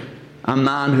 a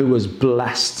man who was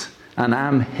blessed. And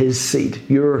I'm his seed.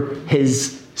 You're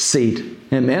his seed.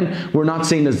 Amen. We're not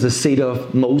seen as the seed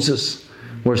of Moses.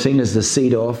 We're seen as the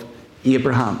seed of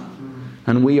Abraham.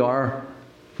 And we are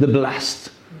the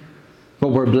blessed. But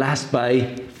we're blessed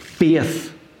by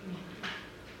faith.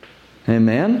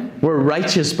 Amen. We're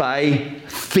righteous by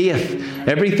faith.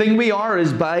 Everything we are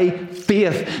is by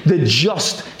faith. The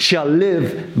just shall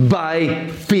live by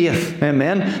faith.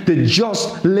 Amen. The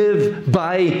just live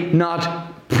by not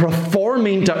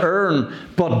performing to earn,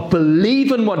 but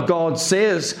believing what God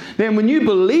says. Then when you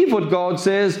believe what God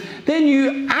says, then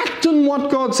you act on what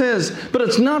God says. But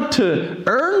it's not to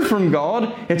earn from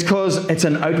God, it's because it's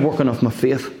an outworking of my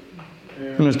faith.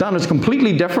 Understand? It's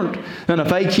completely different than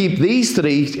if I keep these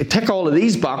three, tick all of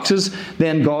these boxes,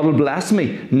 then God will bless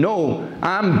me. No,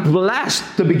 I'm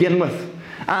blessed to begin with.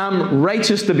 I'm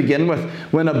righteous to begin with.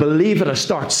 When I believe it, I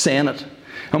start saying it.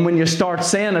 And when you start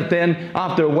saying it, then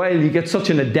after a while you get such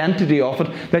an identity of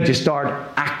it that you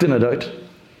start acting it out.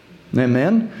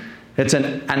 Amen? It's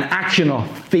an action of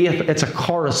faith. It's a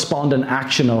corresponding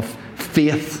action of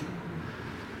faith.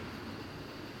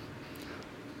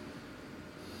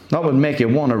 That would make you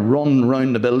want to run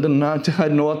around the building. I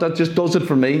know what, that just does it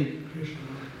for me.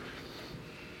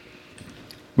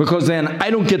 Because then I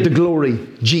don't get the glory,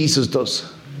 Jesus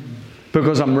does.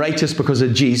 Because I'm righteous because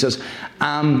of Jesus.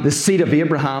 I'm the seed of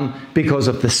Abraham because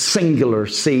of the singular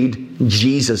seed,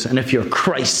 Jesus. And if you're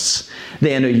Christ's,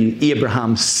 then are you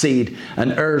Abraham's seed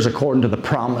and heirs according to the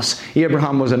promise.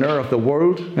 Abraham was an heir of the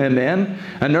world. Amen.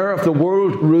 An heir of the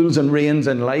world rules and reigns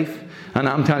in life. And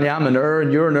I'm telling you, I'm an heir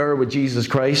and you're an heir with Jesus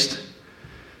Christ.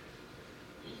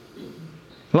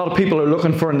 A lot of people are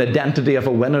looking for an identity of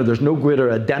a winner. There's no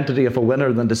greater identity of a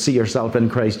winner than to see yourself in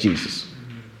Christ Jesus.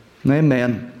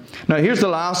 Amen. Now, here's the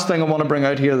last thing I want to bring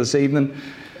out here this evening.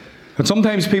 And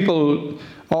sometimes people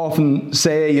often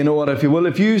say, you know what,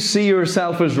 if you see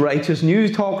yourself as righteous, and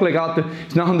you talk like that,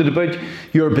 it's nothing about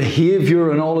your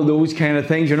behaviour and all of those kind of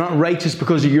things. You're not righteous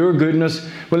because of your goodness.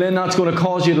 Well, then that's going to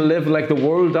cause you to live like the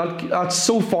world. That's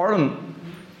so foreign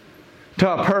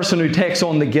to a person who takes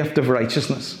on the gift of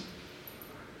righteousness.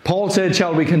 Paul said,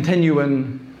 shall we continue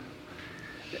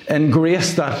in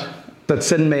grace that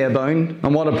sin may abound?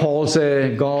 And what did Paul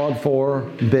say? God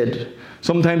forbid.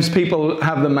 Sometimes people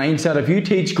have the mindset, if you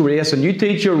teach grace and you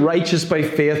teach you're righteous by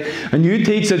faith and you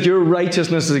teach that your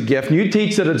righteousness is a gift and you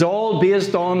teach that it's all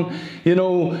based on,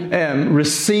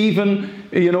 receiving,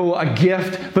 a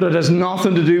gift, but it has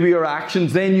nothing to do with your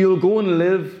actions, then you'll go and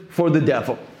live for the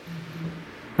devil.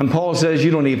 And Paul says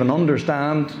you don't even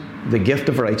understand the gift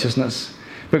of righteousness.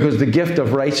 Because the gift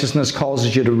of righteousness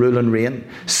causes you to rule and reign.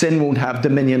 Sin won't have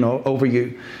dominion over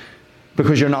you.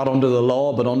 Because you're not under the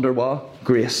law, but under what?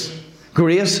 Grace.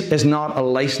 Grace is not a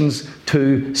license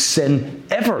to sin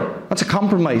ever. That's a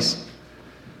compromise.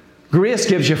 Grace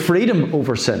gives you freedom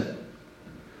over sin.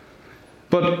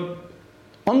 But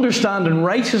understanding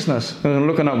righteousness, and I'm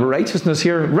looking at righteousness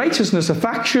here, righteousness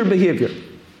affects your behaviour.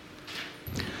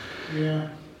 Yeah,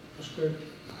 that's good.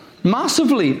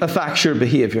 Massively affects your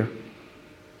behaviour.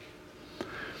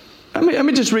 Let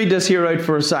me just read this here out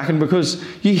for a second, because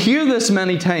you hear this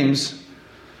many times,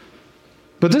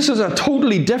 but this is a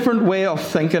totally different way of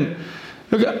thinking.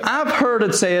 Look, I've heard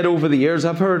it said over the years,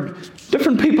 I've heard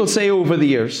different people say over the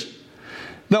years,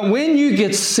 that when you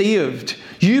get saved,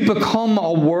 you become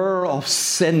aware of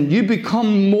sin. You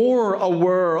become more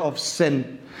aware of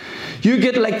sin. You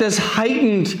get like this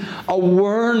heightened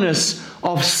awareness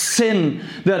of sin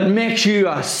that makes you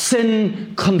a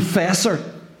sin confessor.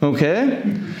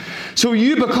 Okay? So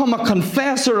you become a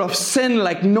confessor of sin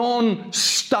like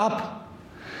non-stop.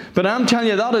 But I'm telling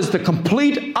you, that is the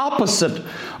complete opposite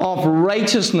of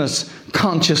righteousness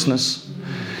consciousness.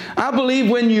 I believe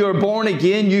when you are born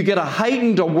again, you get a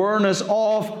heightened awareness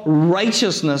of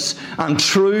righteousness and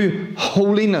true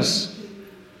holiness.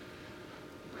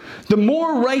 The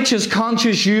more righteous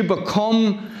conscious you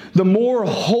become, the more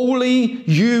holy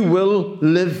you will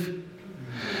live.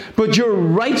 But your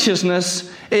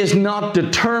righteousness is not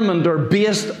determined or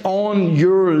based on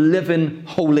your living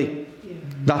holy.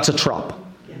 That's a trap.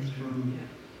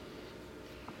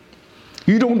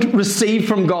 You don't receive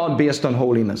from God based on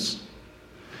holiness.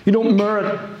 You don't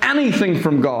merit anything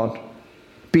from God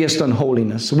based on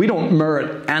holiness. We don't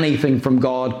merit anything from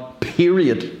God,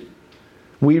 period.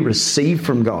 We receive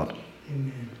from God.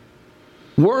 Amen.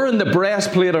 Wearing the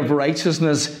breastplate of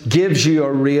righteousness gives you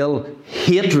a real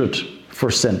hatred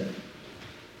for sin.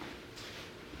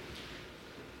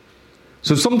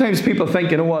 So sometimes people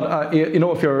think, you know what,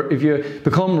 if you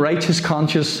become righteous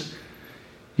conscious,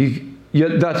 by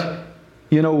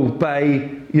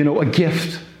a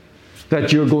gift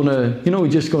that you're going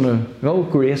to,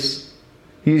 grace.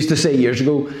 He used to say years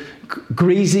ago,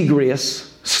 greasy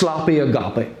grace, sloppy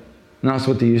agape. And that's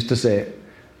what they used to say.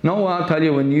 No, I'll tell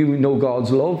you, when you know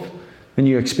God's love, and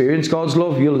you experience God's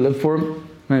love, you'll live for Him.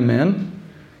 Amen.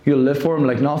 You'll live for Him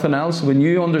like nothing else. When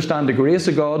you understand the grace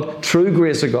of God, true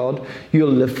grace of God,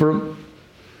 you'll live for Him.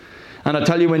 And I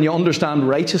tell you, when you understand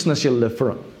righteousness, you'll live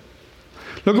for Him.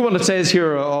 Look at what it says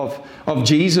here of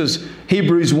Jesus.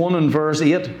 Hebrews 1 and verse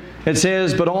 8. It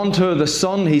says, but unto the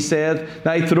Son he said,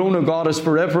 thy throne, O God, is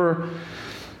forever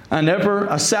and ever.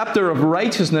 A scepter of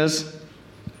righteousness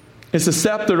is the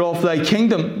scepter of thy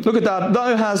kingdom. Look at that.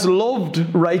 Thou hast loved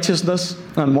righteousness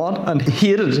and what? And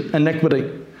hated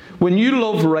iniquity. When you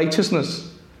love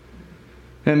righteousness,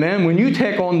 amen, when you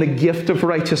take on the gift of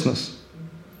righteousness,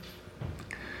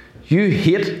 you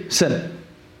hate sin.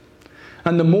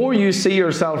 And the more you see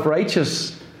yourself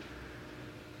righteous,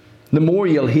 the more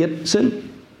you'll hate sin.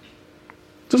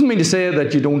 Doesn't mean to say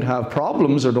that you don't have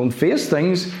problems or don't face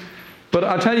things, but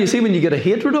I tell you, see, when you get a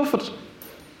hatred of it,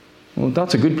 well,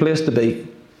 that's a good place to be.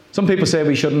 Some people say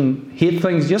we shouldn't hate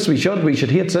things. Yes, we should. We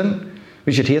should hate sin.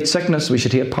 We should hate sickness. We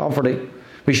should hate poverty.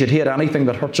 We should hate anything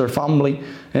that hurts our family.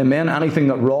 Amen. Anything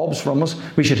that robs from us.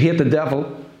 We should hate the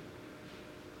devil.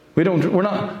 We're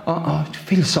not,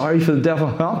 feel sorry for the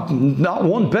devil. Oh, not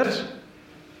one bit.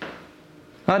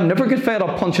 I'd never get fed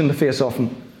up punching the face off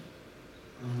him.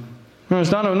 No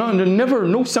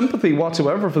sympathy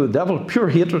whatsoever for the devil. Pure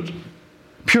hatred.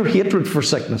 Pure hatred for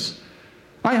sickness.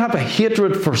 I have a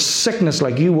hatred for sickness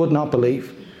like you would not believe.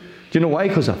 Do you know why?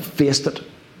 Because I faced it.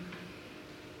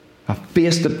 I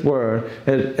faced it where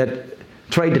it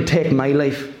tried to take my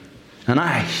life. And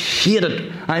I hate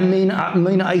it. I mean,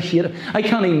 I hate it. I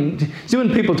can't even... See,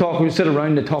 when people sit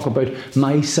around and talk about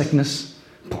my sickness,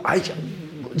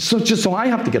 so I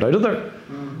have to get out of there.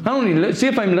 See,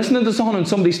 if I'm listening to someone and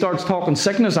somebody starts talking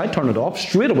sickness, I turn it off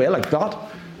straight away like that.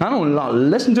 I don't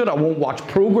listen to it. I won't watch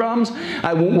programs.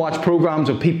 I won't watch programs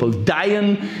of people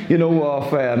dying, they're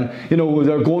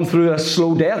going through a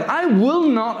slow death. I will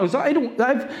not.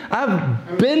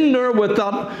 I've been there with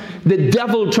that, the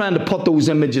devil trying to put those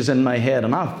images in my head,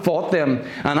 and I've fought them,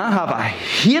 and I have a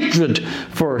hatred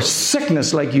for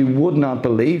sickness like you would not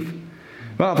believe.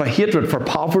 I have a hatred for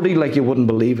poverty like you wouldn't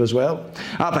believe as well.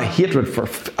 I have a hatred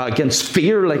against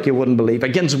fear like you wouldn't believe,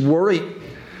 against worry.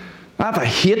 I have a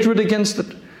hatred against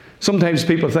it. Sometimes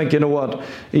people think, you know what,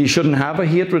 you shouldn't have a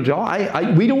hatred.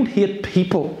 We don't hate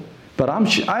people, but I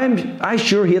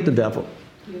sure hate the devil.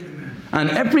 And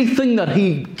everything that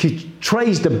he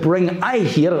tries to bring, I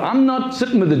hate it. I'm not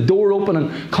sitting with the door open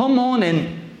and come on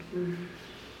in.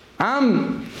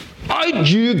 Out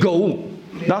you go.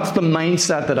 That's the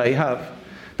mindset that I have.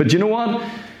 But you know what?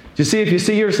 You see, if you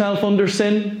see yourself under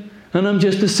sin, and I'm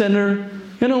just a sinner,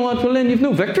 you know what? Well, then you've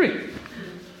no victory.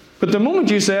 But the moment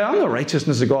you say, I'm the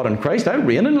righteousness of God in Christ, I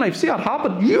reign in life. See that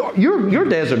happen? Your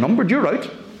days are numbered. You're out.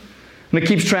 And it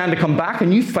keeps trying to come back,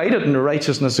 and you fight it in the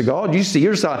righteousness of God. You see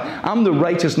yourself, I'm the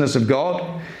righteousness of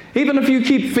God. Even if you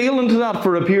keep failing to that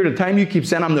for a period of time, you keep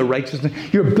saying, I'm the righteousness.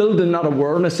 You're building that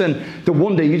awareness in. The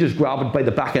one day you just grab it by the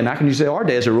back of the neck and you say, our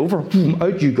days are over.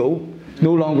 Out you go.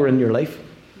 No longer in your life.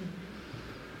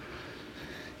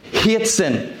 Hate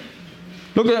sin.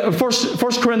 Look at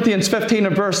 1 Corinthians 15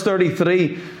 and verse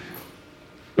 33.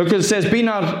 Look, it says, be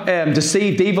not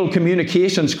deceived. Evil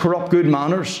communications corrupt good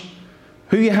manners.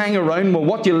 Who you hang around with,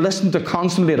 what you listen to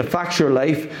constantly, it affects your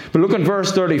life. But look at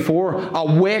verse 34.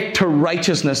 Awake to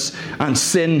righteousness and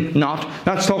sin not.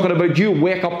 That's talking about you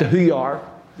wake up to who you are.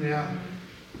 Yeah.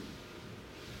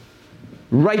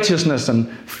 Righteousness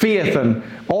and faith and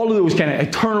all of those kind of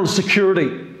eternal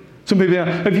security. Some people,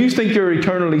 if you think you're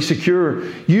eternally secure,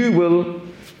 you will...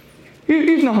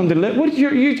 You've nothing to live.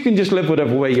 You can just live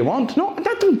whatever way you want. No,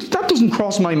 that doesn't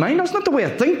cross my mind. That's not the way I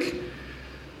think.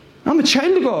 I'm a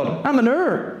child of God. I'm an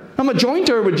heir. I'm a joint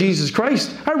heir with Jesus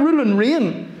Christ. I rule and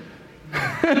reign.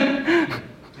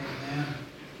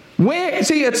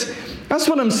 That's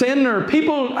what I'm saying there.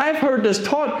 People, I've heard this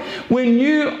taught. When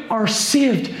you are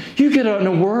saved, you get an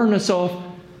awareness of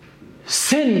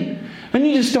sin. And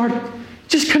you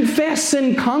just confess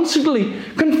sin constantly.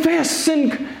 Confess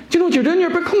sin. Do you know what you're doing? You're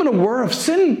becoming aware of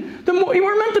sin. You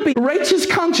were meant to be righteous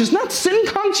conscious, not sin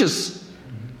conscious.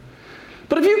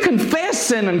 But if you confess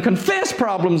sin and confess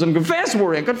problems and confess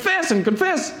worry and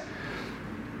confess,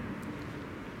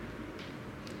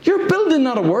 you're building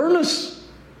that awareness.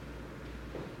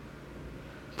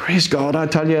 Praise God, I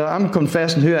tell you, I'm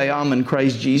confessing who I am in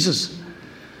Christ Jesus.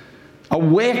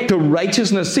 Awake to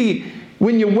righteousness. See,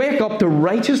 when you wake up to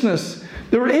righteousness,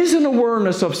 there is an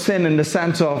awareness of sin in the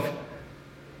sense of,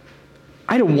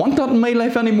 I don't want that in my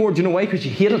life anymore. Do you know why? Because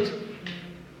you hate it.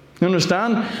 You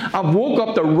understand? I've woke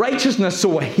up to righteousness,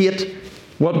 so I hate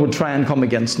what would try and come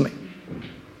against me.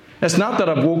 It's not that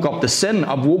I've woke up to sin.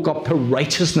 I've woke up to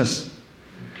righteousness.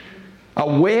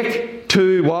 Awake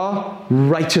to what?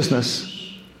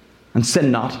 Righteousness. And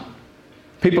sin not.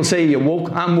 People say you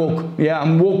woke. I'm woke. Yeah,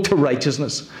 I'm woke to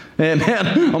righteousness.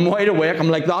 Amen. I'm wide awake. I'm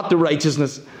like that to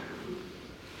righteousness.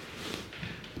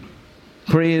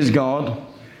 Praise God.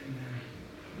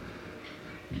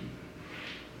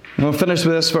 We'll finish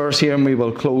with this verse here and we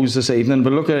will close this evening.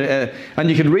 But look at it,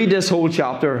 and you can read this whole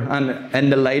chapter and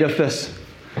in the light of this.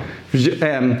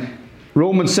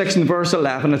 Romans 6 and verse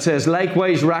 11, it says,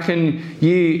 likewise reckon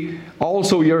ye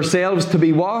also yourselves to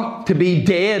be what? To be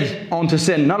dead unto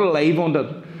sin, not alive unto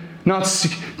it. Not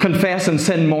confessing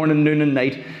sin morning, noon and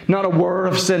night. Not aware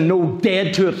of sin, no,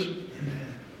 dead to it.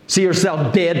 See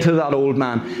yourself dead to that old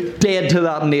man. Dead to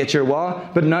that nature,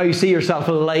 what? But now you see yourself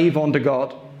alive unto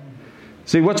God.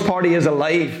 See, which party is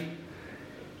alive?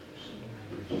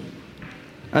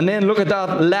 And then look at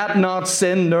that. Let not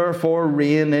sin therefore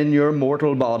reign in your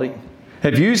mortal body.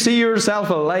 If you see yourself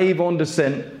alive unto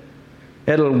sin,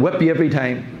 it'll whip you every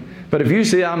time. But if you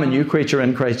say, I'm a new creature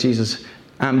in Christ Jesus,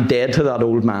 I'm dead to that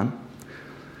old man.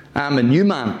 I'm a new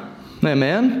man.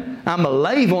 Amen. I'm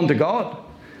alive unto God.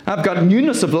 I've got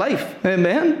newness of life.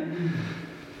 Amen.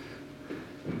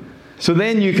 So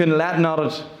then you can let not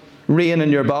it reign in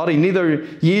your body. Neither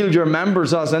yield your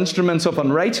members as instruments of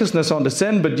unrighteousness unto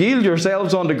sin, but yield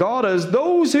yourselves unto God as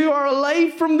those who are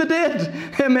alive from the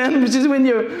dead. Amen. Which is when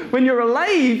you're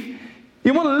alive,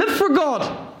 you want to live for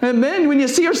God. Amen. When you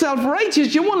see yourself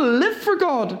righteous, you want to live for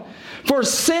God. For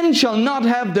sin shall not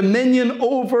have dominion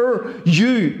over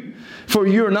you. For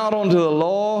you are not under the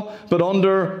law, but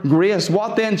under grace.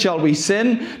 What then shall we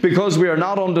sin because we are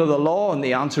not under the law? And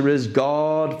the answer is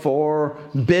God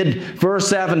forbid. Verse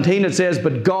 17 it says,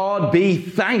 but God be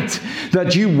thanked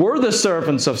that you were the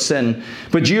servants of sin,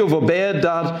 but you have obeyed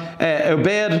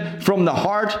from the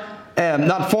heart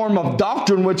that form of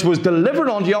doctrine which was delivered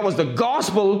unto you was the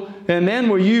gospel. Amen.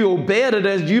 Where you obeyed it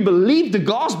as you believed the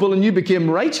gospel and you became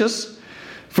righteous.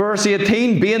 Verse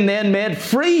 18, being then made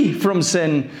free from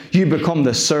sin, you become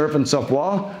the servants of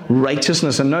what?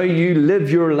 Righteousness. And now you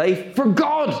live your life for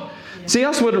God. See,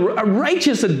 that's what a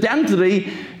righteous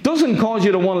identity doesn't cause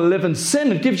you to want to live in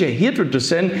sin. It gives you hatred to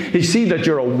sin. You see that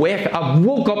you're awake. I've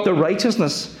woke up to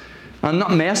righteousness. I'm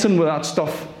not messing with that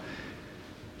stuff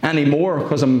anymore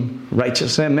because I'm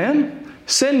righteous. Amen?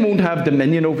 Sin won't have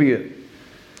dominion over you.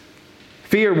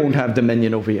 Fear won't have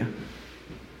dominion over you.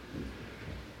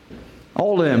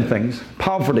 All of them things.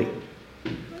 Poverty.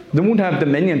 They won't have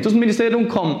dominion. Doesn't mean to say they don't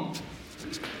come.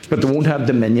 But they won't have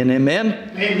dominion.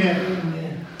 Amen?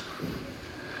 Amen.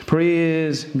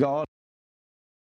 Praise God.